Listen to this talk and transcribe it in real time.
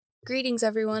Greetings,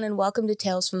 everyone, and welcome to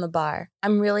Tales from the Bar.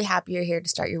 I'm really happy you're here to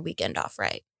start your weekend off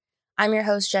right. I'm your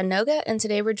host, Jen Noga, and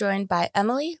today we're joined by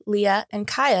Emily, Leah, and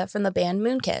Kaya from the band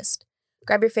Moonkissed.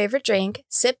 Grab your favorite drink,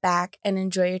 sit back, and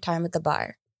enjoy your time at the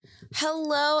bar.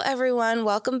 Hello, everyone.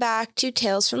 Welcome back to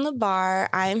Tales from the Bar.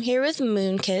 I'm here with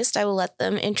Moonkissed. I will let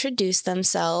them introduce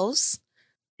themselves.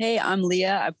 Hey, I'm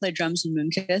Leah. I play drums in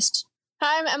Moonkissed.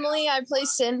 Hi, I'm Emily. I play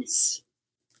synths.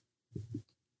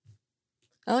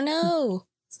 Oh, no.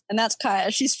 And that's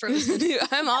Kaya. She's frozen.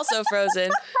 I'm also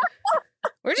frozen.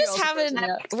 We're just having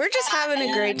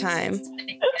a great time.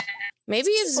 Maybe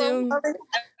if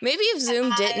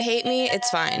Zoom didn't hate me, it's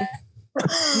fine.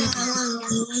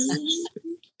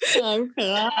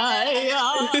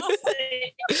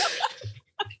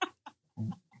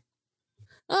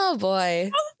 Oh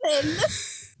boy.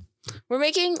 We're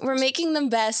making the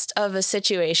best of a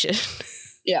situation.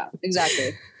 Yeah,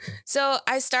 exactly. So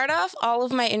I start off all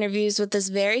of my interviews with this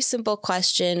very simple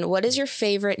question. What is your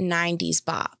favorite 90s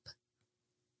bop?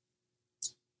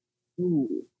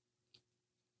 Ooh.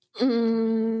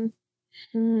 Oof.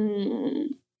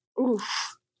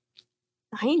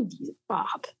 90s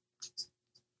bop.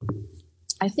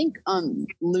 I think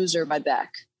Loser by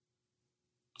Beck.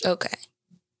 Okay.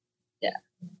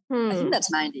 I think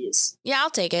that's 90s. Yeah,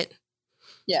 I'll take it.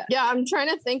 Yeah, I'm trying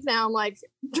to think now. I'm like,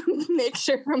 make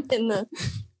sure I'm in the...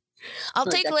 I'll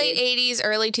take late 80s,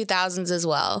 early 2000s as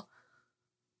well.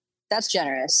 That's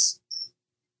generous.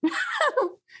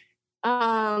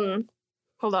 Hold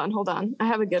on. I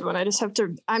have a good one. I just have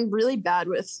to... I'm really bad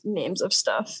with names of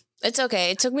stuff. It's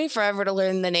okay. It took me forever to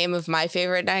learn the name of my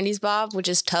favorite 90s bop, which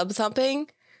is Tub Thumping.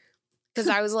 Because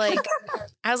I was like,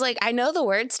 I know the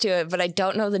words to it, but I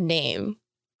don't know the name.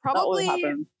 Probably...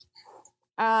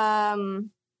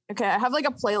 Okay, I have like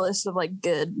a playlist of like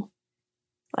good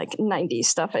like 90s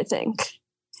stuff, I think.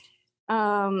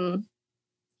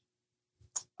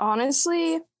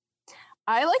 Honestly,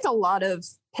 I like a lot of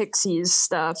Pixies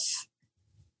stuff.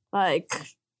 Like,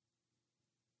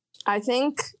 I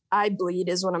think I Bleed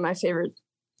is one of my favorite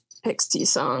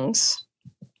Pixies songs.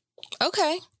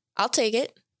 Okay, I'll take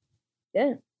it.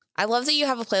 Yeah. I love that you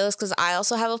have a playlist because I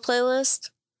also have a playlist.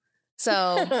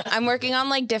 So I'm working on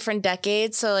like different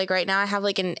decades. So like right now I have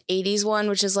like an 80s one,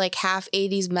 which is like half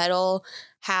 80s metal,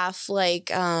 half like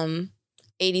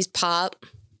 80s pop.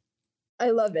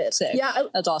 I love it. Sick. Yeah,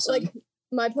 that's awesome. Like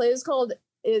my playlist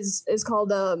is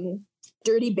called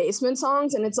Dirty Basement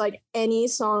Songs, and it's like any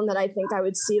song that I think I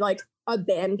would see like a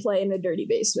band play in a dirty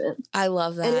basement. I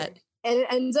love that. And it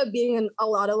ends up being in a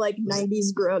lot of like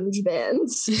 90s grunge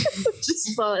bands, which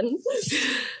is fun.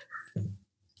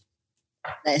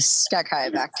 Nice. Got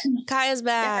Kaya back. Kaya's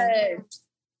back. Yay.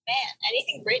 Man,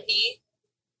 anything Britney.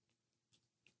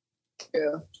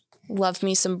 True. Love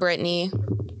me some Britney.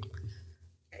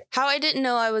 How I didn't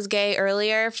know I was gay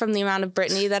earlier from the amount of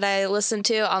Britney that I listened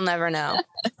to, I'll never know.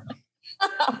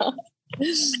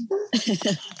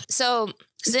 So,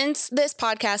 since this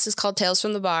podcast is called Tales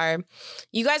from the Bar,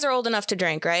 you guys are old enough to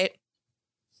drink, right?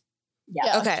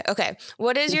 Yeah. Okay.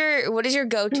 What is your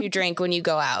go-to drink when you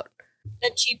go out?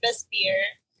 The cheapest beer.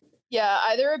 Yeah,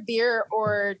 either a beer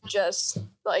or just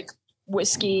like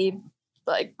whiskey,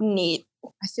 like neat.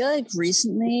 I feel like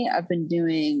recently I've been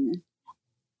doing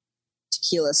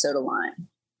tequila soda lime.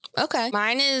 Okay.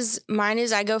 Mine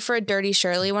is I go for a Dirty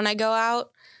Shirley when I go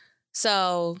out.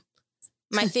 So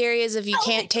my theory is if you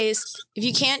can't taste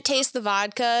the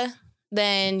vodka,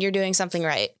 then you're doing something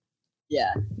right.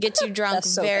 Yeah. Gets you drunk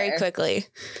very quickly.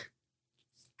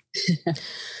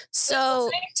 So I was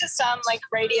listening to some like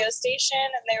radio station,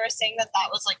 and they were saying that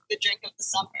was like the drink of the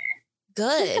summer.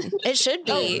 Good. It should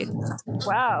be.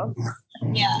 Wow.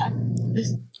 Yeah,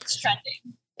 it's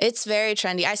trending. It's very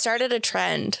trendy. I started a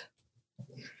trend.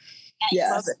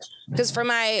 Yeah. Because for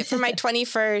my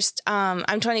 21st,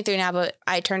 I'm 23 now, but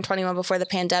I turned 21 before the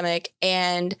pandemic,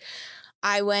 and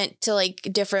I went to like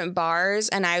different bars,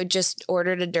 and I just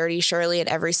ordered a Dirty Shirley at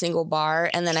every single bar,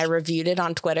 and then I reviewed it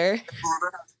on Twitter.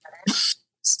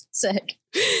 Sick.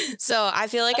 So I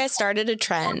feel like I started a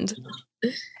trend.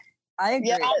 I agree.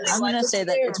 Yeah, I'm going to say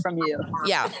that it's from you.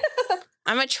 Yeah.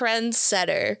 I'm a trend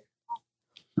setter.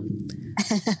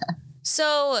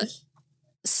 So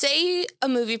say a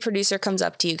movie producer comes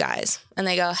up to you guys and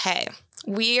they go, hey,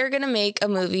 we are going to make a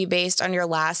movie based on your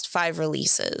last 5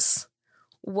 releases.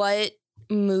 What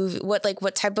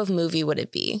type of movie would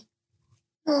it be?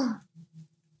 Oh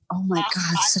my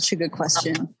God, such a good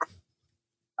question.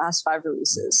 Last 5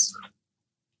 releases.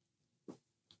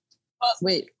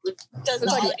 Wait. Does the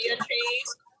audio tree?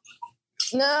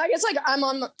 No, I guess like I'm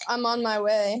on my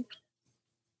way.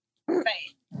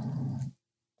 Right.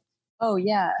 Oh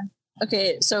yeah.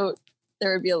 Okay, so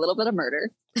there would be a little bit of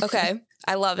murder. Okay.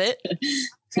 I love it. Right,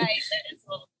 that is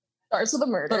a little. Starts with a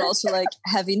murder. But also like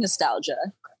heavy nostalgia.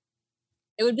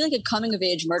 It would be like a coming of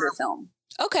age murder film.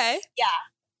 Okay. Yeah.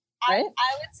 Right?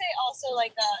 I would say also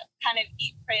like a kind of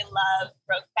Eat, Pray, Love,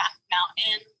 Brokeback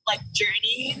Mountain like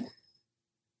journey.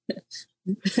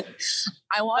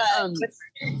 I want But with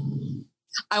murder.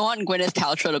 I want Gwyneth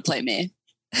Paltrow to play me.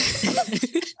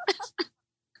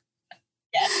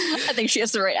 Yes. I think she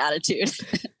has the right attitude.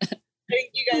 I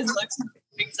think you guys look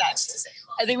exactly the same.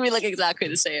 I think we look exactly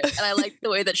the same. And I like the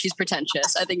way that she's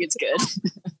pretentious. I think it's good.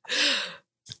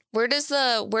 Where does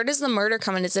the murder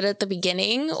come in? Is it at the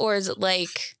beginning or is it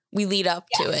like we lead up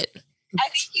to it? I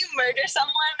think you murder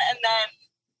someone and then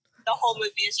the whole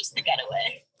movie is just the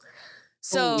getaway.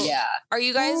 So Ooh, yeah. are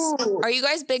you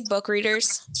guys big book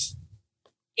readers?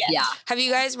 Yes. Yeah. Have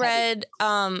you guys read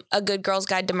A Good Girl's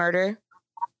Guide to Murder?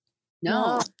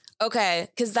 No. Okay,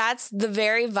 because that's the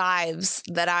very vibes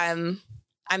that I'm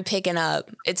picking up.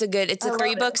 It's a I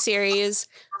 3-book series,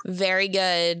 very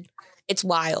good. It's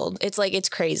wild. It's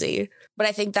crazy. But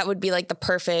I think that would be like the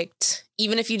perfect,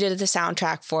 even if you did the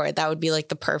soundtrack for it, that would be like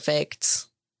the perfect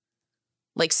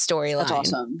like storyline.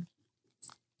 That's awesome.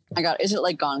 Is it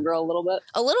like Gone Girl a little bit?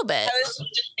 A little bit. I was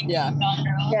just thinking Yeah. Gone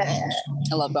Girl. Yeah.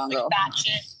 I love Gone Girl. Like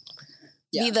batshit.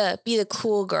 Yeah. Be the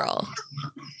cool girl.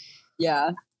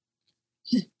 Yeah.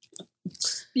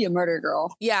 Be a murder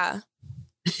girl. Yeah.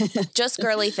 Just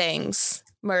girly things.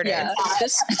 Murder. Yeah.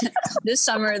 This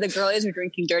summer, the girlies are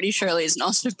drinking Dirty Shirley's and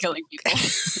also killing people.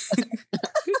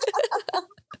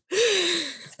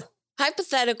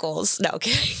 Hypotheticals. No,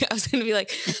 kidding. I was going to be like,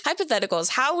 hypotheticals.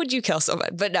 How would you kill someone?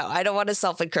 But no, I don't want to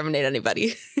self-incriminate anybody.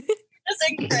 Just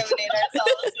incriminate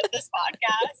ourselves with this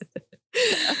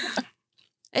podcast.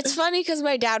 It's funny because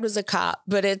my dad was a cop,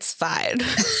 but it's fine.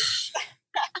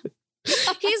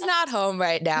 He's not home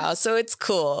right now, so it's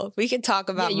cool. We can talk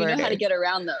about you murder. know how to get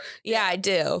around those. Yeah, I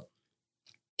do.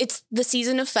 It's the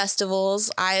season of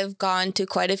festivals. I've gone to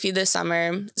quite a few this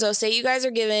summer. So say you guys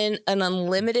are given an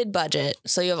unlimited budget,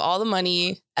 so you have all the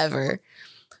money ever.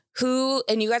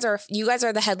 And you guys are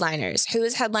the headliners. Who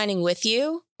is headlining with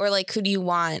you? Or like who do you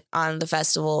want on the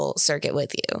festival circuit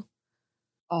with you?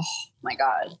 Oh my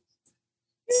God.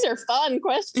 These are fun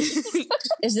questions.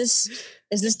 Is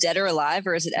this dead or alive,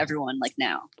 or is it everyone like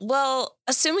now? Well,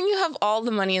 assuming you have all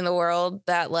the money in the world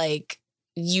that like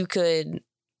you could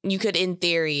in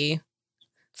theory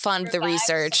fund the Revive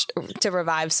research to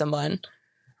revive someone.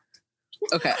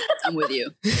 Okay, I'm with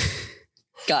you.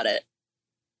 Got it.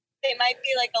 They might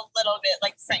be like a little bit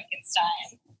like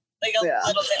Frankenstein. Like a Yeah.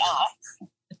 little bit off.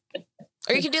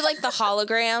 Or you could do like the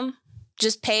hologram.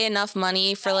 Just pay enough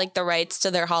money for like the rights to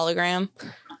their hologram.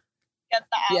 Get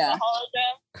the Yeah.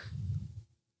 hologram.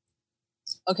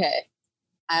 Okay,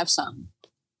 I have some.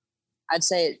 I'd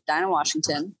say Dinah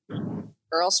Washington,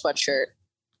 Earl Sweatshirt,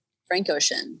 Frank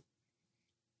Ocean,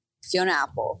 Fiona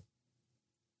Apple,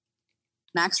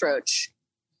 Max Roach,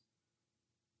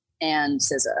 and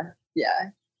SZA.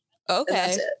 Yeah, and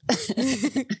Okay. that's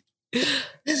it.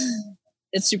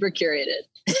 It's super curated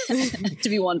to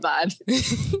be one vibe.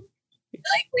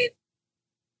 Like we've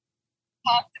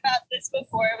talked about this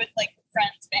before with like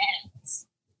friends bands.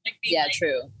 Like being Yeah, like,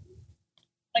 true.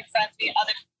 like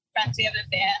other friends we have in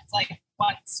bands, like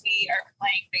once we are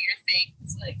playing bigger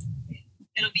things, like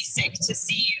it'll be sick to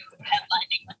see you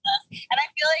headlining with us. And I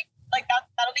feel like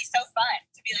that'll be so fun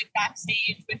to be like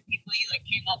backstage with people you like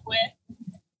came up with.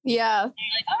 Yeah. And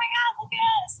you're like, oh my God, look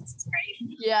at us. This is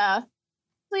great. Yeah.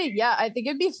 Yeah, I think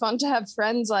it'd be fun to have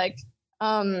friends like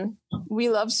we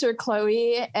love Sir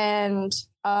Chloe and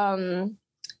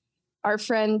our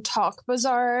friend Talk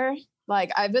Bazaar.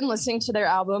 Like I've been listening to their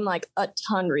album like a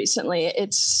ton recently.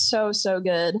 It's so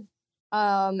good.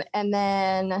 And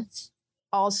then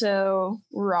also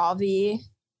Ravi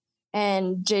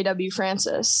and JW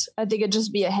Francis. I think it'd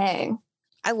just be a hang.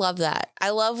 I love that.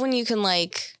 I love when you can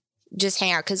like just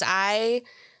hang out because I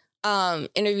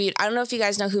interviewed, I don't know if you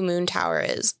guys know who Moon Tower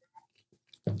is,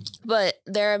 but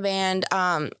they're a band.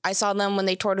 I saw them when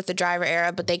they toured with the Driver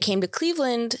Era, but they came to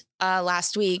Cleveland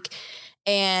last week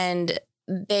and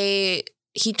they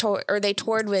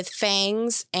toured with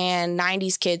Fangs and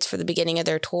 90s Kids for the beginning of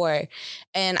their tour.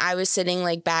 And I was sitting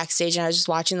like backstage and I was just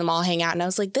watching them all hang out and I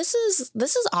was like, this is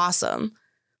awesome.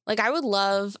 Like I would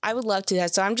love to do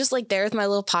that. So I'm just like there with my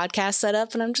little podcast set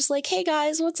up and I'm just like, hey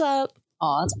guys, what's up?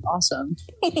 Oh, that's awesome.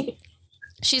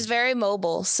 She's very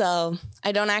mobile, so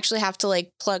I don't actually have to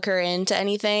like plug her into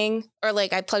anything or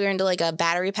like I plug her into like a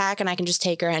battery pack and I can just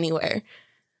take her anywhere.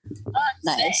 Oh,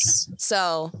 that's sick. Nice.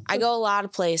 So I go a lot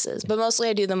of places, but mostly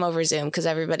I do them over Zoom because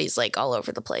everybody's like all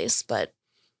over the place, but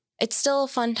it's still a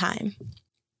fun time.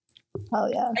 Oh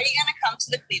yeah. Are you gonna come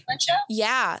to the Cleveland show?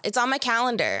 Yeah, it's on my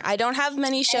calendar. I don't have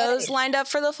many shows lined up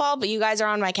for the fall, but you guys are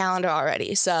on my calendar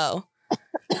already. So,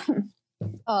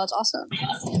 Oh, that's awesome.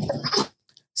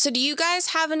 so do you guys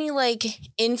have any like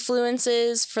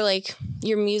influences for like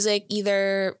your music,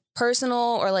 either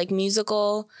personal or like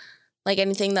musical, like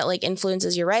anything that like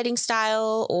influences your writing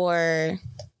style or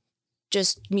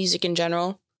just music in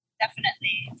general?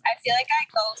 Definitely. I feel like I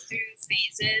go through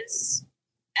phases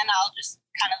and I'll just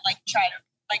kind of like try to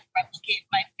like replicate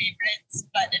my favorites,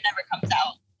 but it never comes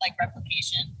out like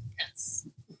replication because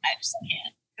I just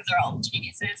can't because they're all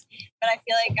geniuses. But I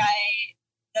feel like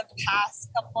the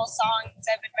past couple songs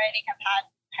I've been writing have had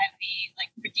heavy like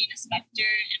Regina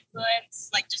Spektor influence,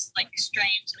 like just like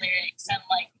strange lyrics and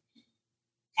like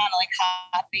kind of like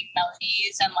hopping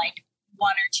melodies and like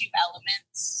one or two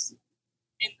elements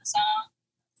in the song.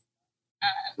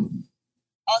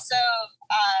 Also,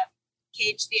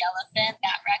 Cage the Elephant,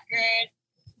 that record,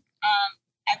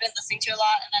 I've been listening to a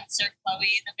lot, and then Sir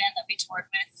Chloe, the band that we toured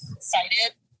with,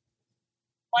 cited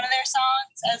one of their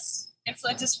songs as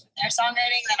influences for their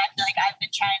songwriting. Then I feel like I've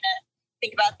been trying to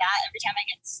think about that every time I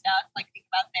get stuck, like think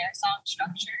about their song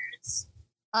structures.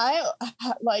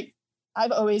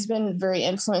 I've always been very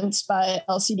influenced by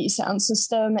LCD Sound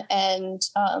System, and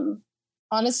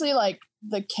honestly, like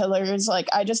the Killers, like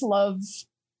I just love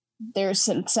their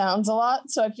synth sounds a lot.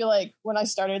 So I feel like when I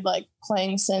started like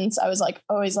playing synths, I was like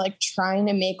always like trying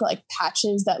to make like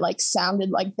patches that like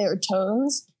sounded like their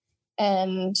tones,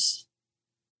 and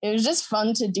it was just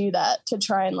fun to do that, to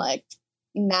try and like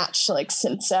match like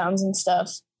synth sounds and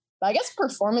stuff. But I guess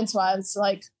performance wise,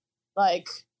 I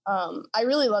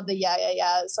really love the Yeah Yeah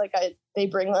Yeahs. Like they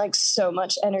bring like so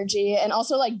much energy, and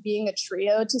also like being a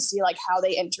trio to see like how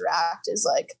they interact is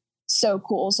like so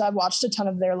cool. So I've watched a ton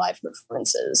of their live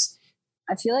performances.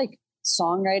 I feel like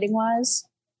songwriting wise,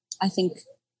 I think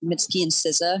Mitski and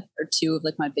SZA are two of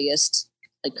like my biggest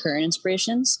like current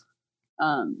inspirations.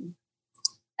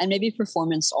 And maybe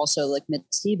performance also like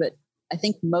Mitski, but I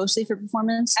think mostly for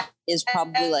performance is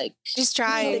probably like She's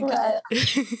trying.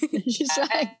 she's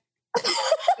trying.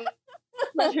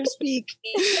 Let her speak.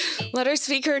 Let her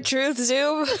speak her truth,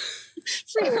 Zoom.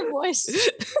 Free her voice.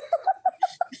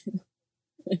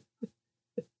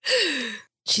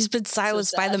 She's been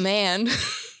silenced by sad. the man.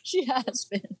 She has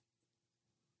been.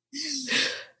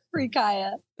 Free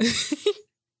Kaya.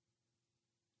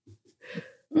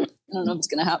 I don't know if it's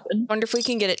gonna happen. Wonder if we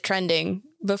can get it trending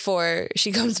before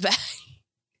she comes back.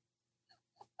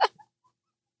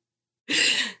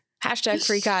 Hashtag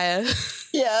free Kaya.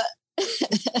 Yeah.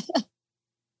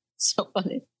 So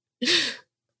funny.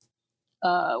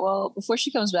 Well, before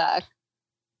she comes back,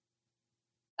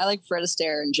 I like Fred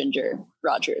Astaire and Ginger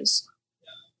Rogers.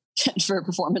 For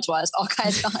performance wise, all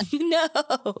Kaya's gone. No.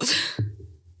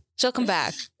 She'll come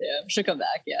back. Yeah, she'll come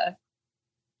back. Yeah.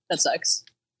 That sucks.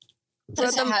 For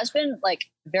There has been like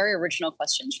very original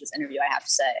questions for this interview, I have to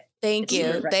say. Thank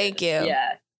you. Thank you.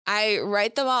 Yeah. I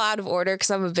write them all out of order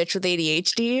because I'm a bitch with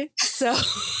ADHD. So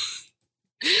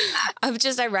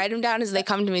I write them down as they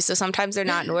come to me. So sometimes they're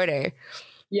not in order.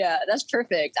 Yeah, that's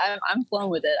perfect. I'm flowing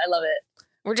with it. I love it.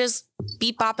 We're just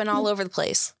beep bopping all over the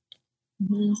place.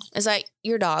 Mm-hmm. Is that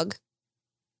your dog?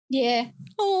 Yeah.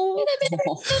 Oh.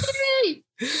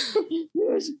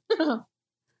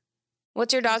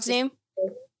 What's your dog's name?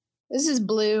 This is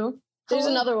Blue. There's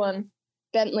Oh. another one.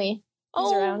 Bentley.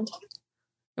 He's around.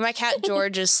 My cat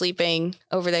George is sleeping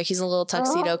over there. He's a little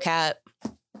tuxedo cat.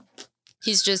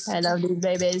 He's just I love these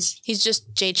babies. he's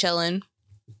just Jay chillin'.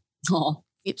 Oh.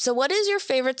 So what is your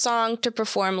favorite song to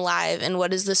perform live, and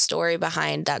what is the story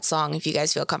behind that song, if you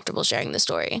guys feel comfortable sharing the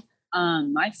story?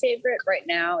 My favorite right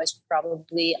now is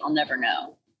probably I'll Never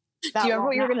Know. Do you remember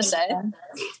what you were gonna say?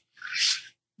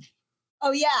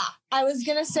 Oh yeah, I was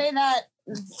gonna say that.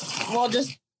 Well,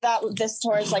 just that this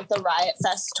tour is like the Riot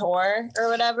Fest tour or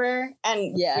whatever,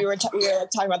 and Yeah. we were like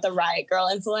talking about the Riot Girl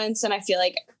influence, and I feel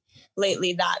like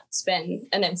lately that's been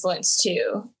an influence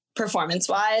too, performance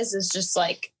wise, is just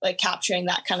like capturing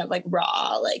that kind of like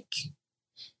raw like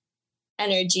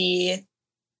energy,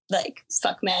 like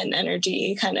fuck men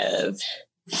energy kind of.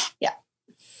 Yeah.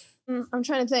 I'm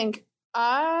trying to think.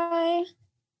 I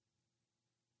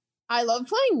love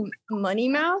playing Money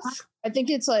Mouth. I think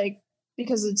it's like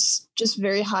because it's just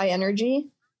very high energy.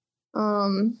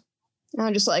 And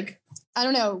I'm just like, I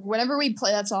don't know, whenever we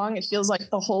play that song, it feels like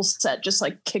the whole set just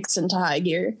like kicks into high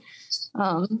gear.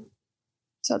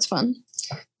 So it's fun.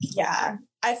 Yeah,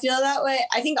 I feel that way.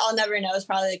 I think I'll Never Know is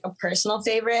probably like a personal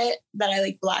favorite that I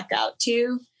like black out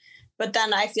to. But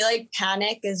then I feel like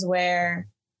Panic is where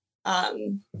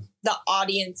the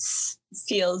audience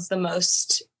feels the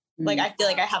most like I feel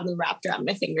like I have them wrapped around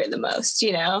my finger the most,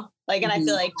 you know? Like, and I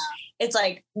feel like it's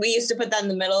like we used to put that in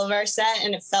the middle of our set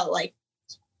and it felt like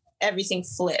everything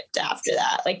flipped after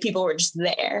that. Like people were just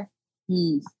there.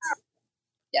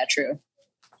 Yeah, true.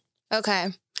 Okay.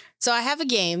 So I have a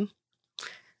game.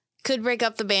 Could break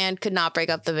up the band, could not break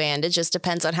up the band. It just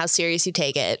depends on how serious you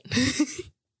take it.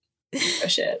 Oh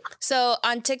shit. So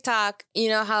on TikTok, you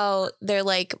know how they're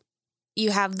like,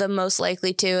 you have the most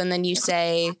likely to, and then you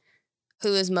say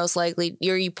who is most likely,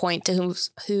 or you point to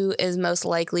who is most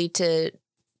likely to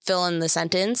fill in the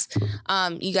sentence.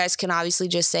 You guys can obviously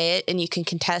just say it and you can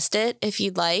contest it if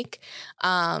you'd like.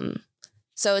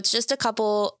 So it's just a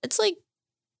couple, it's like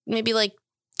maybe like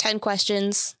 10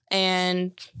 questions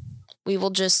and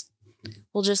we'll just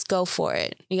go for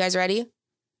it. You guys ready?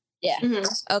 Yeah.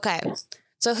 Mm-hmm. Okay.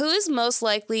 So who is most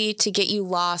likely to get you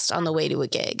lost on the way to a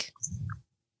gig?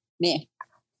 Me.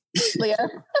 Leah.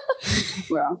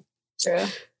 Well, True.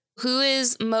 Who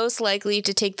is most likely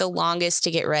to take the longest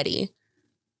to get ready?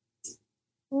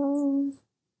 We're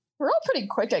all pretty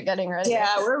quick at getting ready.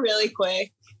 Yeah, we're really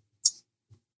quick.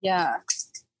 yeah.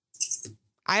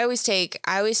 I always take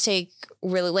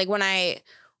really, like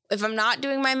if I'm not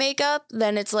doing my makeup,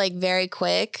 then it's like very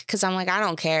quick because I'm like, I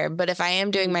don't care. But if I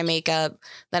am doing my makeup,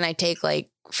 then I take like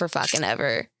for fucking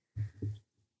ever.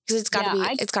 Because it's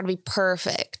gotta be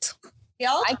perfect.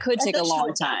 I could take a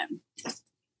long time.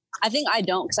 I think I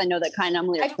don't because I know that Kai and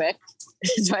Emily are quick.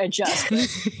 So I adjust.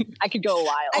 I could go a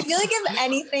while. I feel like if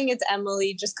anything, it's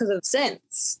Emily just because of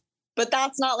synths. But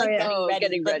that's not like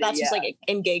getting ready. That's just like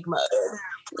in gig mode.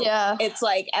 Yeah. It's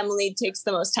like Emily takes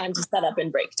the most time to set up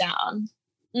and break down.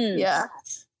 Yeah.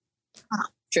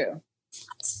 True.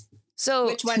 So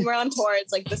Which when we're on tour,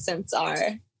 it's like the synths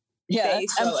are. Yeah. They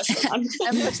throw us around.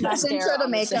 Intro to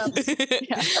makeup.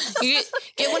 you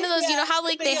get one of those, you know how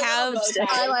like they have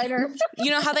Eyeliner. you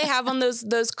know how they have on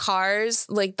those cars,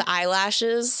 like the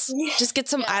eyelashes? Yeah. Just get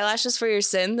some eyelashes for your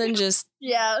synth and just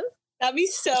Yeah. That'd be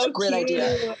so It's a great cute.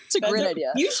 idea. It's a great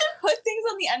idea. You should put things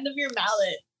on the end of your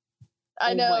mallet.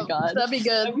 I Oh know. my God. That'd be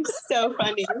good. That'd be so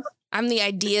funny. I'm the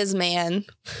ideas man.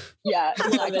 Yeah,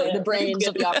 exactly. it. The brains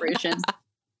of the operation.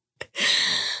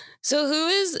 So who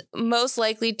is most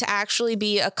likely to actually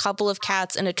be a couple of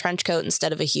cats in a trench coat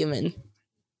instead of a human?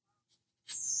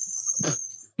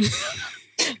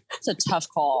 It's a tough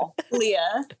call.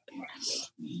 Leah.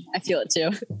 I feel it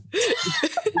too.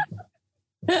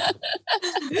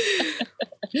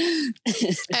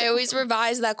 I always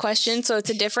revise that question so it's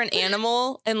a different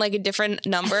animal and like a different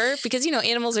number because, you know,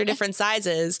 animals are different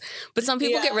sizes. But some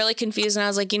people get really confused. And I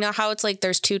was like, you know how it's like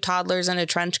there's two toddlers in a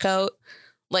trench coat,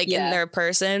 like in their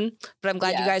person. But I'm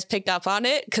glad you guys picked up on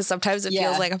it because sometimes it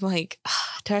feels like I'm like,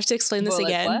 do I have to explain this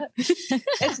again? What?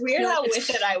 It's weird how with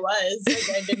it I was.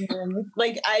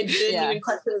 Like I didn't even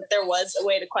question that there was a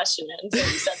way to question it until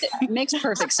you said that. It makes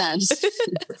perfect sense.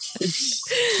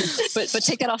 but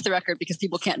take that off the record because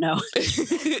people can't know.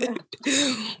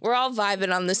 We're all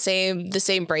vibing on the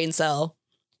same brain cell.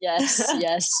 Yes.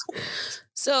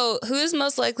 So who is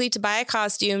most likely to buy a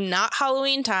costume, not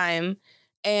Halloween time,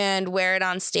 and wear it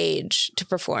on stage to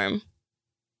perform?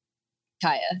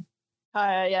 Kaya.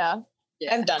 Yeah.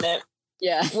 I've done it.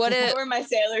 Yeah. What I wore my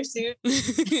sailor suit.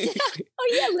 Oh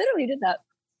yeah, literally did that.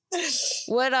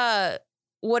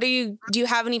 what do you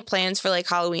have any plans for like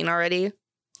Halloween already?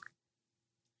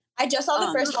 I just saw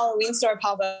the first Halloween store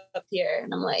pop up here,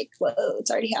 and I'm like, whoa,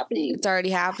 it's already happening. It's already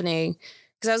happening.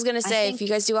 Because I was gonna say, if you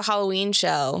guys do a Halloween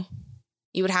show,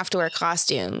 you would have to wear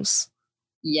costumes.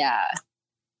 Yeah.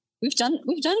 We've done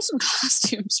some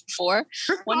costumes before.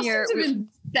 One year Costumes have been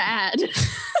bad.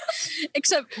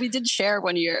 Except we did Cher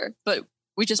one year, but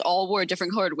we just all wore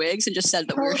different colored wigs and just said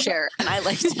that we were Cher, and I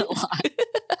liked it a lot.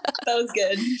 That was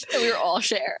good. And we were all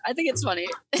Cher. I think it's funny.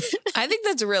 I think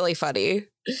that's really funny.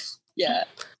 Yeah.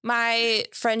 My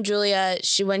friend Julia,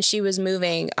 when she was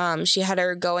moving, she had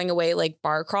her going away like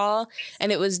bar crawl,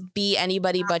 and it was be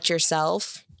anybody but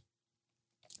yourself.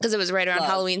 Because it was right around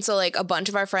Halloween. So like a bunch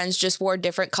of our friends just wore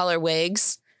different color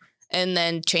wigs and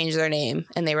then changed their name.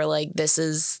 And they were like, this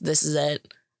is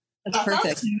it. That's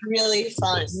perfect. Sounds really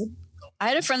fun. I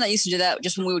had a friend that used to do that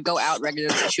just when we would go out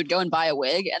regularly. She would go and buy a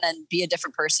wig and then be a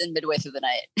different person midway through the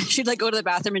night. She'd like go to the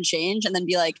bathroom and change and then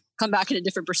be like, come back in a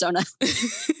different persona.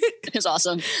 It was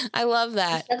awesome. I love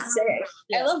that. That's sick.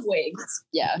 Yeah. I love wigs.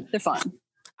 Yeah, they're fun.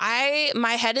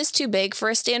 My head is too big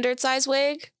for a standard size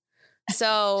wig.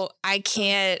 So I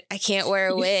can't wear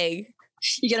a wig.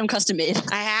 You get them custom made.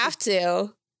 I have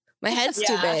to. My head's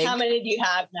too big. How many do you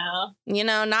have now? You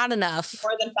know, not enough.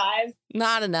 More than 5?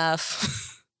 Not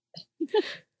enough.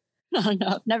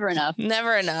 No, never enough.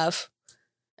 Never enough.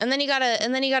 And then you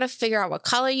gotta figure out what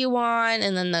color you want,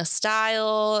 and then the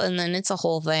style, and then it's a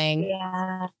whole thing.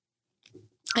 Yeah.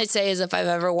 I'd say as if I've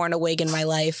ever worn a wig in my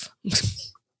life.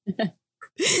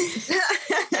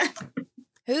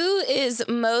 Who is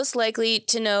most likely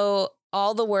to know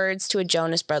all the words to a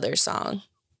Jonas Brothers song?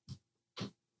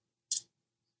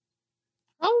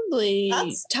 Probably.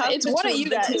 That's tough. It's one of you between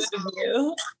the guys. two of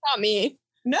you. Not me.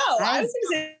 No, I was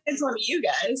gonna say it's one of you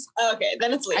guys. Okay,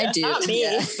 then it's Leah. I do. Not me.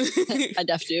 Yeah. I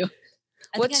def do.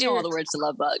 What's I know your- all the words to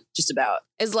Love Bug? Just about.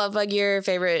 Is Love Bug your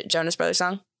favorite Jonas Brothers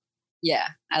song? Yeah,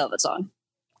 I love that song.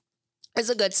 It's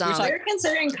a good song. We're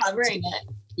considering covering it.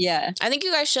 Yeah, I think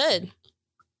you guys should.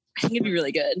 I think it'd be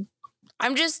really good.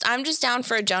 I'm just down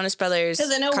for a Jonas Brothers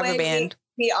Because in a cover way, band.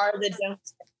 we are the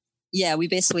Jonas. Yeah, we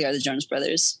basically are the Jonas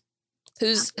Brothers.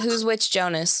 Who's which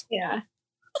Jonas? Yeah.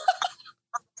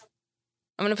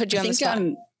 I'm gonna put you on the spot.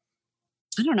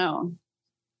 I don't know.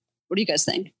 What do you guys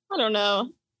think? I don't know.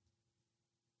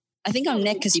 I think I'm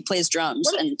Nick because he plays drums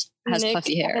What- and has Nick,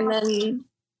 puffy hair. And then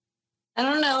I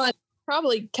don't know.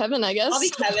 probably Kevin, I guess. I'll be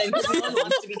Kevin because no one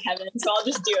wants to be Kevin, so I'll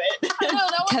just do it. I know, no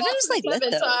one Kevin's, wants to be like, lit,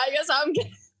 Kevin, so though. I guess I'm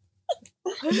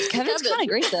Kevin's kind of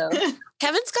great though.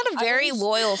 Kevin's got a very I was-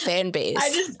 loyal fan base.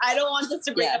 I don't want this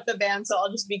to break Yeah. up the band, so I'll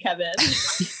just be Kevin.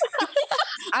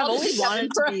 I've I'll always be Kevin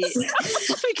wanted to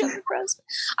be. Kevin Press.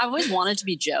 I've always wanted to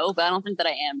be Joe, but I don't think that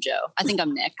I am Joe. I think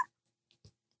I'm Nick.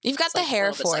 You've got It's, the like, a hair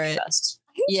little bit for second it. best.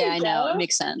 Yeah, I know. It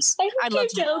makes sense. I'd love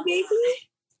to. Joe, baby.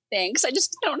 Thanks. I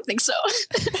don't think so.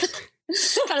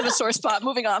 Kind of a sore spot.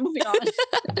 Moving on.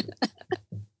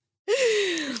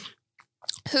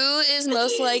 Who is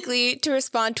most likely to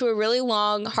respond to a really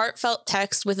long, heartfelt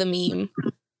text with a meme?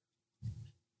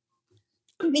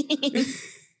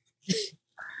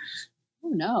 Oh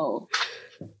no.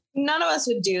 None of us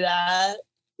would do that.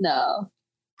 No.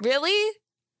 Really?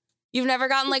 You've never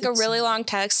gotten like a really long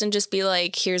text and just be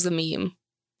like, here's a meme.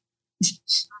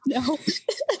 No.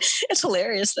 It's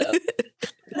hilarious though.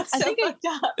 That's I so think fucked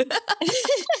up.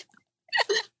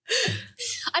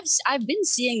 I've been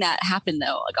seeing that happen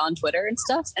though, like on Twitter and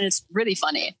stuff, and it's really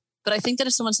funny. But I think that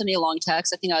if someone sent me a long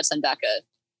text, I think I would send back an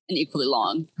equally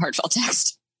long, heartfelt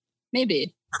text.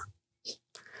 Maybe.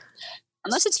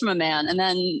 Unless it's from a man, and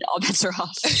then all bets are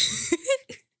off.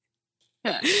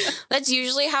 That's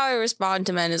usually how I respond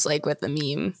to men, is like with a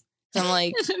meme. I'm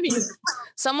like, I mean,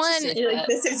 someone, You're like,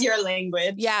 this is your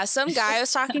language. yeah, some guy I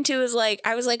was talking to was like,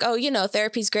 I was like, oh,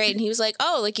 therapy's great. And he was like,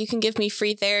 oh, like you can give me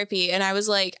free therapy. And I was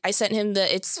like, I sent him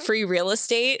it's free real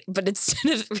estate, but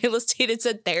instead of real estate, it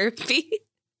said therapy.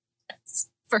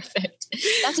 perfect.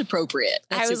 That's appropriate.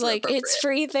 That's I was super like, it's appropriate.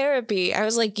 free therapy. I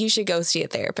was like, you should go see a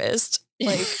therapist.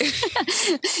 Like,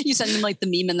 You send them like the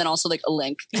meme and then also like a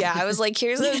link. yeah, I was like,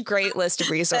 here's a great list of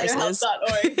resources.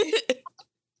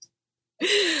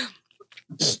 BetterHelp.org.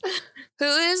 Who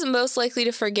is most likely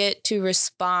to forget to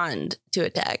respond to a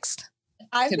text?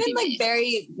 I've Could been be like me.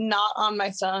 very not on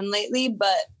my phone lately,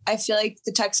 but I feel like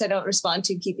the texts I don't respond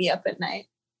to keep me up at night.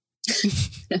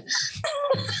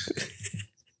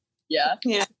 Yeah.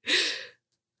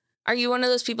 Are you one of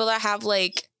those people that have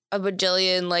like a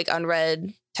bajillion like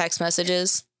unread text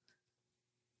messages?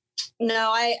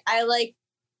 No, I like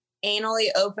anally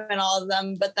open all of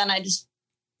them, but then I just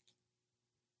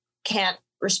can't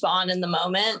respond in the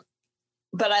moment.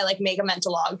 But I like make a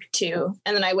mental log too,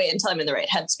 and then I wait until I'm in the right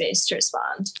headspace to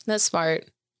respond. That's smart.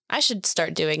 I should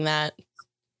start doing that.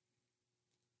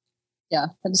 Yeah.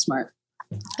 That is smart.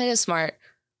 That is smart.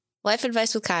 Life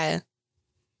advice with Kaya.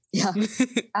 Yeah.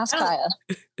 Ask I don't- Kaya.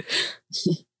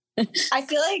 I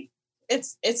feel like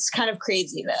it's kind of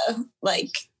crazy though.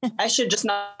 Like I should just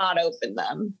not open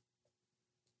them.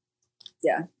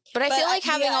 But I feel like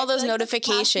having yeah, all I those feel like the past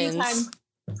few notifications, times-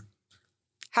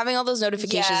 having all those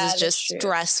notifications Yeah, is that's just true.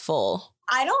 stressful.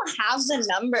 I don't have the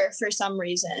number for some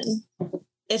reason.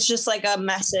 It's just like a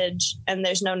message and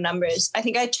there's no numbers. I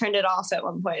think I turned it off at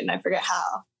one point and I forget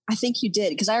how. I think you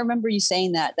did because I remember you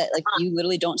saying that like you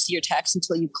literally don't see your text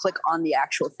until you click on the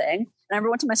actual thing. And I remember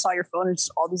one time I saw your phone and just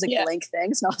all these like Yeah. blank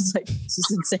things, and I was like, "This is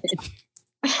insane."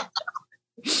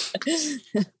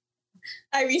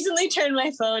 I recently turned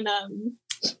my phone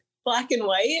black and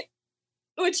white,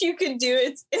 which you can do.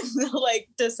 It's in the like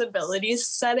disabilities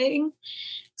setting.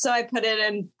 So I put it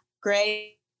in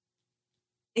gray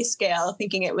scale,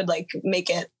 thinking it would like make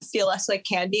it feel less like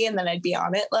candy and then I'd be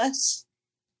on it less.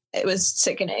 It was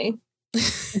sickening.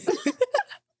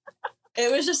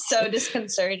 It was just so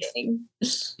disconcerting.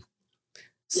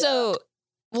 So,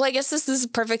 well, I guess this is a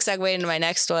perfect segue into my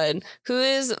next one. Who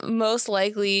is most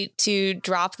likely to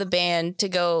drop the band to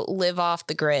go live off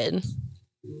the grid?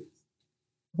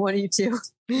 One of you two.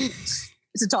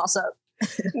 It's a toss up.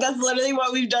 That's literally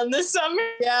what we've done this summer.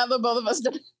 Yeah, but both of us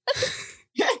did.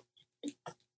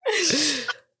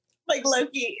 Like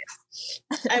Loki.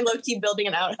 I'm Loki building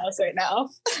an outhouse right now.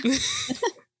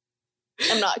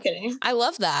 I'm not kidding. I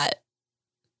love that.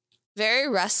 Very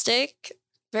rustic.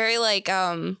 Very like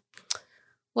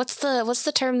what's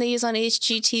the term they use on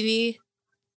HGTV?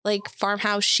 Like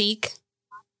farmhouse chic.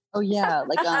 Oh yeah,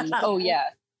 like oh yeah,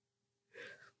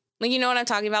 Like you know what I'm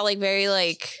talking about? Like very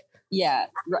like yeah,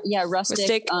 rustic.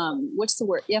 Rustic. What's the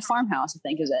word? Yeah, farmhouse. I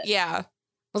think is it. yeah.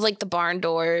 With like the barn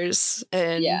doors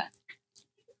and Yeah.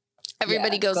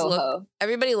 everybody Yeah, goes go look. ho.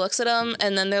 Everybody looks at them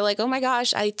and then they're like, "Oh my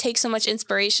gosh, I take so much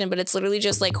inspiration," but it's literally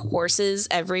just like horses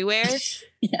everywhere.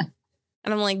 Yeah.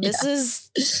 And I'm like, this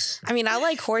is. I mean, I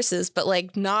like horses, but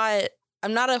like not.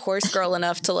 I'm not a horse girl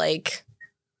enough to like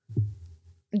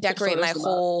decorate my photos of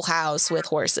them. whole house with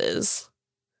horses.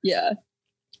 Yeah.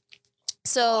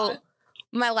 So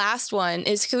my last one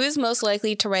is, who is most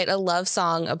likely to write a love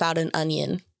song about an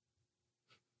onion?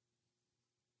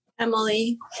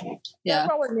 Emily. Yeah.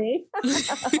 Probably me.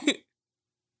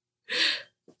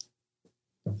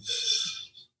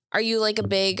 Are you a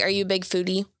big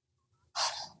foodie?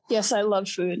 Yes, I love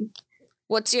food.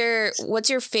 What's your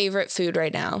favorite food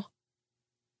right now?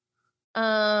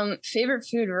 Favorite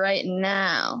food right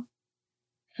now.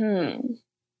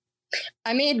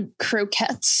 I made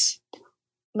croquettes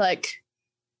like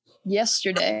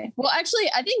yesterday. Well, actually,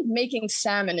 I think making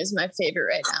salmon is my favorite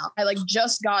right now. I like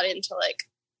just got into like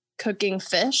cooking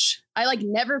fish. I like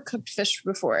never cooked fish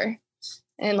before.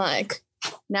 And like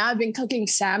now I've been cooking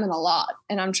salmon a lot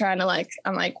and I'm trying to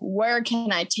I'm like, where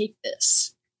can I take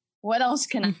this? What else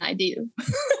can I do?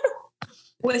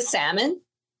 With salmon?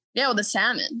 Yeah, with the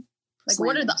salmon. Like,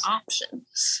 what are the Salmons.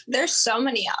 options? There's so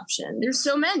many options. There's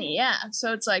so many, yeah.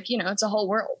 So it's like, it's a whole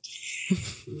world.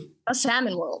 A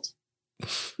salmon world.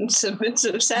 It's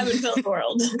a salmon-filled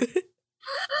world.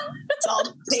 It's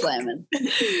all Slamming.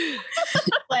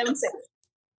 salmon salmon.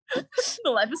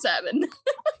 The life of salmon.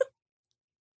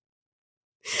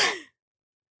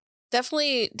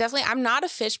 Definitely. I'm not a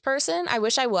fish person. I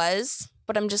wish I was,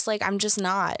 but I'm just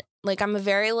not. Like, I'm a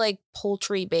very like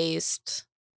poultry based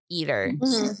eater.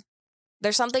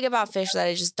 There's something about fish that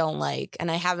I just don't like, and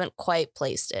I haven't quite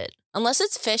placed it. Unless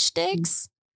it's fish sticks,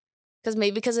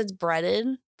 because it's breaded,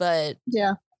 but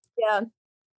Yeah. Yeah.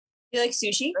 You like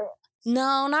sushi?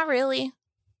 no, not really.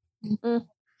 Mm.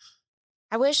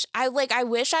 I wish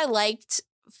I liked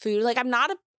food. Like I'm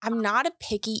not a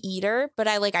picky eater, but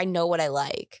I know what I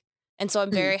like. And so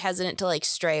I'm very hesitant to like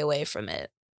stray away from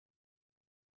it,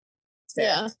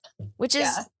 Yeah. which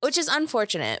is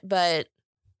unfortunate, but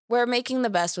we're making the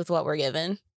best with what we're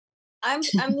given. I'm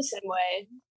the same way.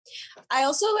 I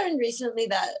also learned recently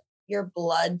that your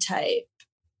blood type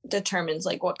determines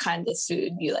like what kind of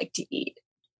food you like to eat.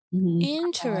 Mhm.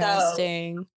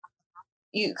 Interesting.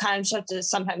 You kind of just have to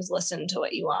sometimes listen to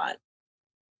what you want.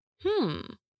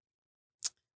 I'm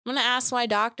going to ask my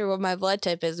doctor what my blood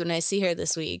type is when I see her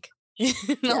this week.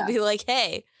 I'll be like,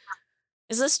 "Hey,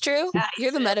 is this true? Yeah,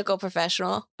 You're the medical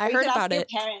professional. I You heard could ask about your it."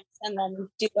 parents and then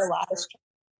do the last.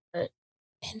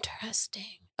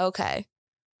 Interesting. Okay.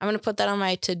 I'm going to put that on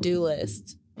my to-do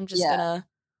list. I'm just Yeah. going to,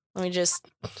 let me just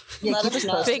Yeah, Let keep us us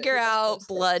know. posted. figure out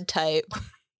blood type.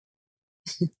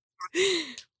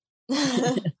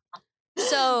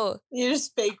 So You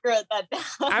just figure that down.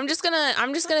 I'm just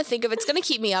gonna think of it's gonna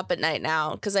keep me up at night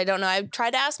now because I don't know. I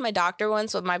tried to ask my doctor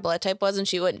once what my blood type was and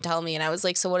she wouldn't tell me, and I was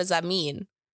like, "So what does that mean?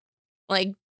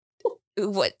 Like,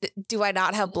 what do I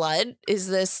not have blood? Is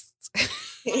this?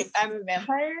 I'm a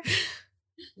vampire.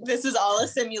 This is all a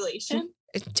simulation.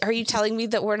 Are you telling me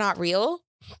that we're not real?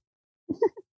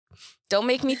 Don't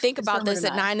make me think about this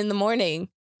at 9 a.m.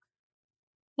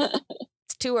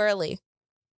 It's too early."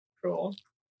 Cruel.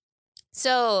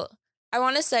 So I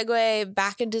want to segue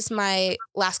back into my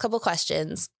last couple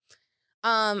questions.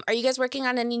 Are you guys working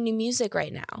on any new music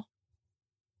right now?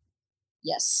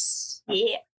 Yes.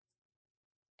 Yeah.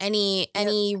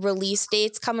 Any release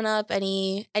dates coming up?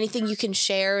 Anything you can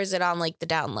share? Or is it on like the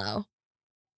down low?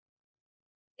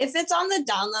 If it's on the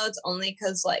downloads, only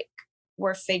because like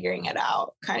we're figuring it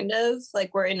out, kind of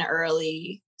like we're in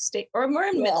early state or we're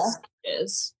in middle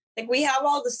stages. Like we have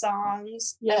all the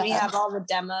songs and we have all the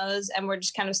demos, and we're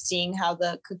just kind of seeing how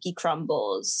the cookie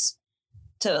crumbles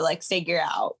to like figure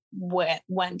out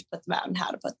when to put them out and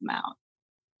how to put them out.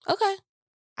 Okay,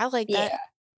 I like that. Yeah.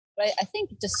 But I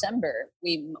think December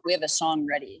we have a song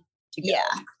ready to go.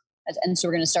 Yeah. And so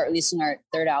we're going to start releasing our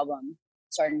third album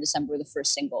starting in December, the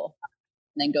first single,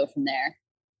 and then go from there.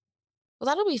 Well,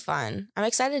 that'll be fun. I'm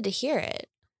excited to hear it.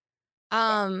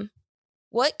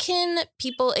 what can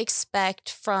people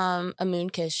expect from a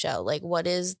Moonkiss show? Like, what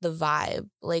is the vibe?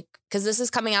 Like, because this is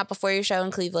coming out before your show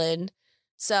in Cleveland,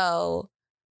 so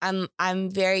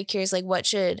I'm very curious. Like, what's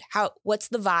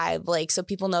the vibe? Like, so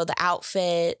people know the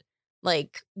outfit,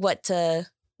 like what to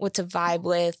vibe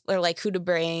with, or like who to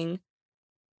bring.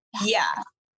 Yeah,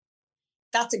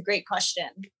 that's a great question.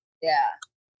 Yeah.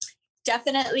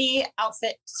 Definitely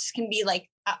outfits can be like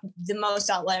the most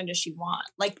outlandish you want.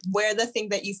 Like wear the thing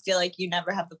that you feel like you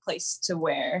never have the place to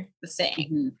wear the thing.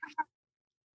 Mm-hmm.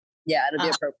 Yeah, it'll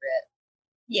be appropriate.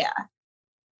 Yeah.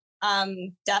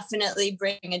 Definitely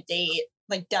bring a date.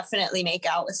 Like definitely make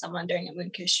out with someone during a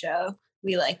Moonkiss show.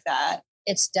 We like that.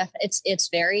 It's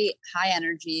very high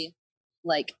energy,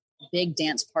 like big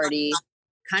dance party,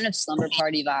 kind of slumber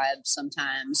party vibes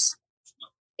sometimes.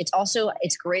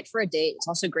 It's great for a date. It's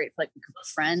also great for like a group of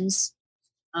friends.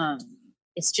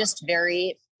 It's just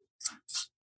I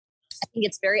think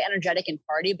it's very energetic and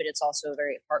party, but it's also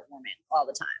very heartwarming all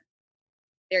the time.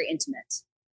 Very intimate.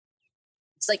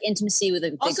 It's like intimacy with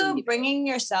a big Also bringing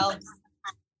yourself.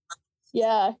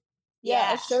 Yeah.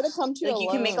 Yeah. A show to come to. Like you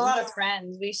can make a lot of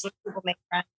friends. We see people make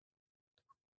friends.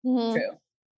 Mm-hmm. True.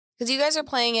 Because you guys are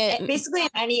playing it Basically in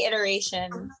any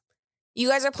iteration. You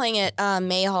guys are playing at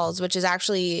May Halls, which is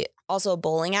actually also a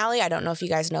bowling alley. I don't know if you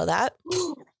guys know that.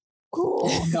 Cool.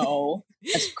 No,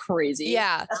 that's crazy.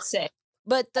 Yeah, That's it.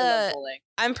 but I love bowling.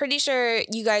 I'm pretty sure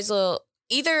you guys will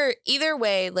either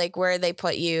way, like where they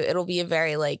put you, it'll be a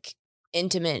very like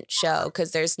intimate show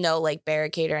because there's no like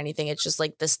barricade or anything. It's just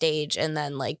like the stage and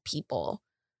then like people.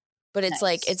 But it's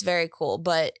like it's very cool.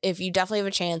 But if you definitely have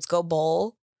a chance, go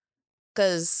bowl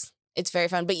because it's very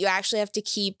fun. But you actually have to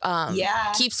keep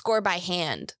score by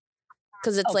hand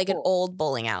because it's like an old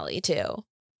bowling alley too.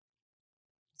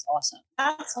 It's awesome.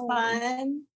 That's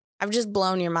fun. I've just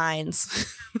blown your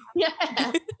minds.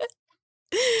 Yeah.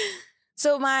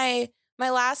 So my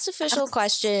last official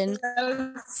question.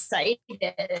 So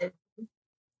excited.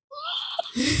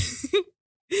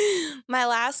 My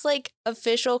last like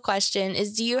official question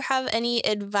is, do you have any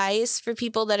advice for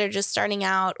people that are just starting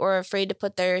out or afraid to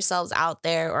put themselves out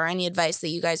there, or any advice that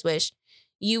you guys wish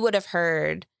you would have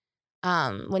heard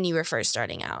when you were first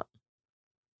starting out?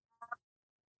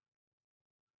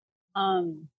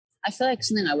 I feel like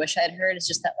something I wish I had heard is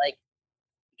just that like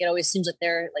it always seems like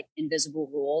there are like invisible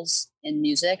rules in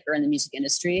music or in the music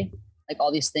industry, like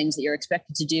all these things that you're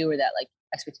expected to do or that like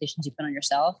expectations you put on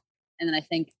yourself. And then I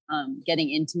think getting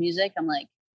into music, I'm like,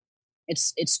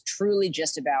 it's truly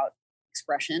just about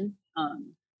expression,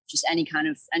 just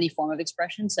any form of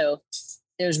expression. So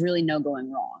there's really no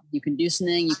going wrong. You can do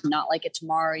something, you can not like it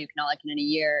tomorrow, you can not like it in a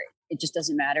year. It just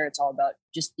doesn't matter. It's all about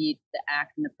just the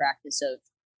act and the practice of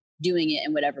doing it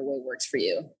in whatever way works for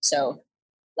you. So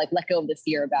like let go of the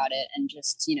fear about it and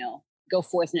just, go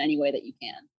forth in any way that you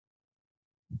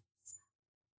can.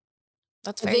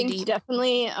 That's I very think deep.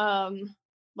 definitely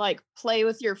like play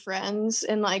with your friends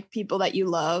and like people that you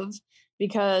love,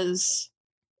 because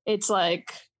it's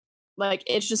like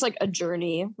it's just like a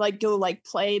journey. Like you'll like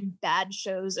play bad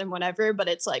shows and whatever, but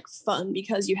it's like fun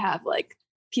because you have like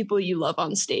people you love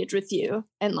on stage with you,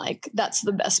 and like that's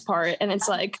the best part. And it's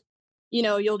like,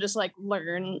 you'll just like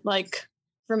learn like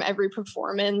from every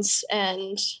performance,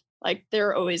 and like there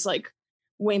are always like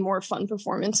way more fun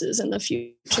performances in the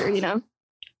future.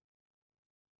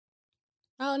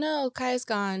 Oh no, Kaya's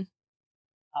gone.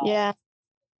 Oh. Yeah.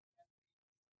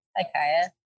 Hi, Kaya.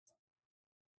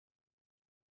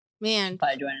 Man.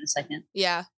 Probably join in a second.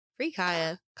 Yeah. Free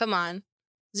Kaya. Come on.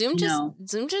 Zoom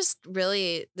just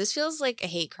really, this feels like a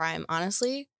hate crime,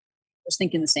 honestly. I was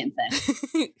thinking the same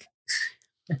thing.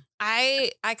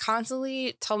 I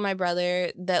constantly tell my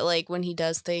brother that like when he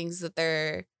does things that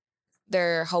they're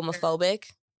homophobic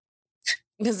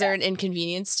because they're an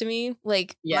inconvenience to me.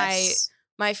 Like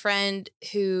my friend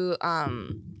who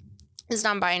is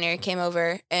non-binary came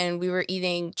over and we were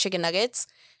eating chicken nuggets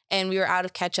and we were out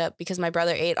of ketchup because my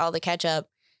brother ate all the ketchup,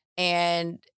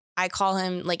 and I call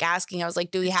him like asking, I was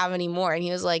like, do we have any more? And he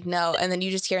was like, no. And then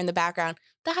you just hear in the background,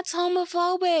 that's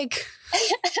homophobic.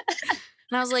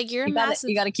 And I was like, you got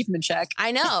to keep him in check.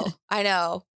 I know.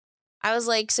 I was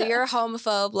like, so you're a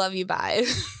homophobe. Love you. Bye.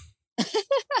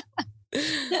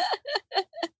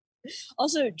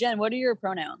 Also, Jen, what are your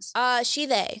pronouns? She,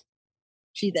 they.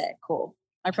 She, they. Cool.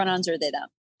 My pronouns are they, them.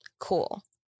 Cool.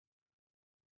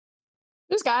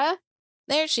 Who's Gaia?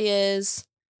 There she is.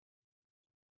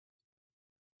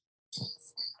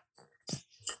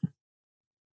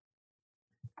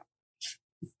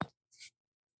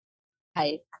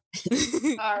 Hi.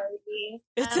 Sorry.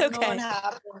 It's I don't know okay. what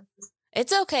happened.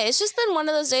 It's okay. It's just been one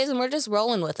of those days and we're just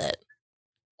rolling with it.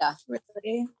 Yeah.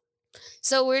 Really?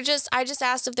 So I just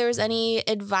asked if there was any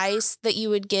advice that you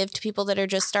would give to people that are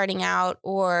just starting out,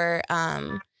 or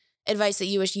advice that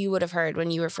you wish you would have heard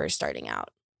when you were first starting out.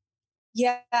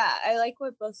 Yeah, I like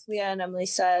what both Leah and Emily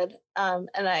said. And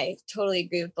I totally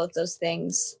agree with both those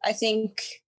things. I think,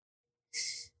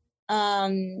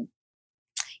 yeah,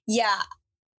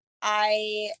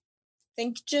 I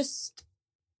think just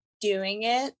doing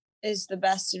it is the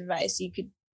best advice you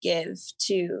could give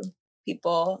to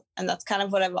people. And that's kind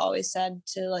of what I've always said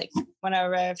to like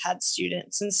whenever I've had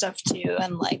students and stuff too.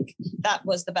 And like that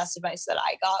was the best advice that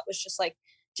I got, was just like,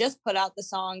 just put out the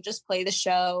song, just play the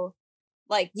show.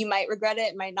 Like you might regret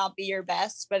it might not be your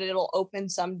best, but it'll open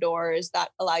some doors that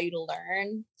allow you to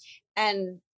learn.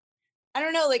 And I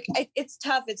don't know, like it's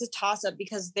tough. It's a toss up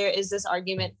because there is this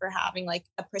argument for having like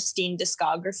a pristine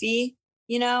discography,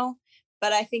 you know,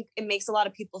 but I think it makes a lot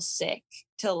of people sick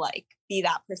to like be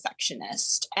that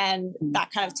perfectionist. And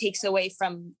that kind of takes away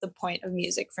from the point of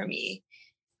music for me.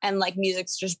 And like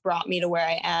music's just brought me to where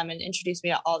I am and introduced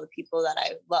me to all the people that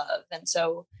I love. And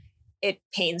so it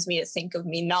pains me to think of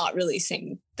me not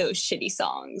releasing those shitty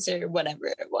songs or whatever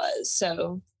it was.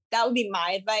 So that would be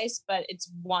my advice, but it's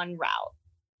one route.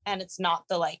 And it's not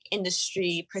the like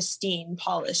industry pristine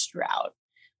polished route,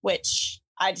 which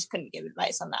I just couldn't give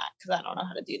advice on that because I don't know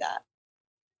how to do that.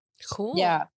 Cool.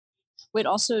 Yeah. Wait,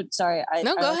 also, sorry,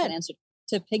 go ahead. An answer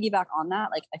to piggyback on that.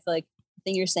 Like, I feel like the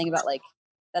thing you're saying about like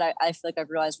that, I feel like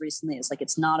I've realized recently is like,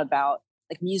 it's not about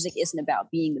like music isn't about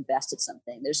being the best at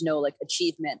something. There's no like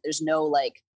achievement. There's no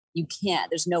like,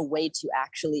 there's no way to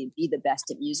actually be the best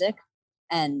at music.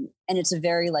 And it's a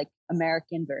very like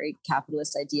American, very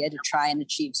capitalist idea to try and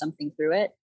achieve something through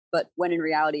it. But when in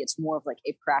reality, it's more of like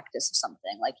a practice of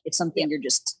something. Like it's something you're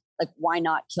just like, why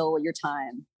not kill your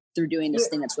time through doing this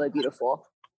thing that's really beautiful?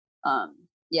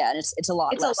 Yeah, and it's a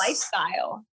lot. It's less. A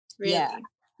lifestyle. Really.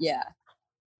 Yeah,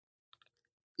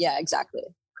 exactly.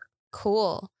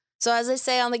 Cool. So as I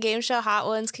say on the game show Hot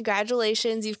Ones,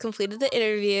 congratulations, you've completed the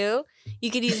interview.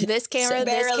 You could use this camera,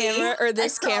 this camera, or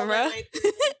this camera.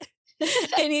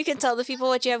 And you can tell the people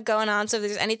what you have going on. So if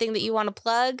there's anything that you want to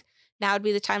plug, now would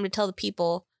be the time to tell the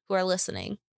people who are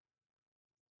listening.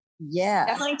 Yeah.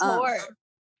 Definitely tour.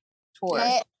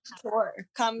 Tour.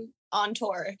 Come on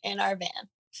tour in our van.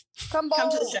 Come to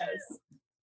the shows.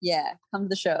 Yeah, come to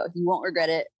the show. You won't regret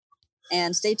it.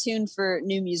 And stay tuned for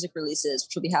new music releases,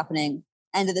 which will be happening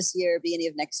end of this year, beginning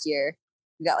of next year.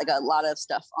 We got like a lot of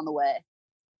stuff on the way.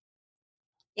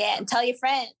 Yeah, and tell your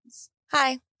friends.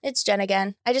 Hi, it's Jen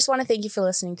again. I just want to thank you for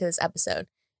listening to this episode.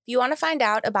 If you want to find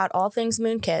out about all things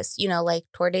Moonkissed, you know, like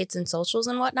tour dates and socials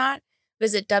and whatnot,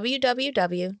 visit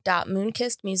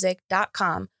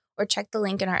www.moonkissedmusic.com or check the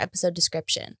link in our episode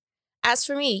description. As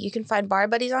for me, you can find Bar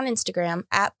Buddies on Instagram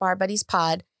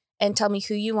 @BarBuddiesPod and tell me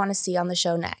who you want to see on the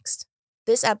show next.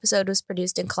 This episode was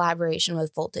produced in collaboration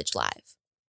with Voltage Live.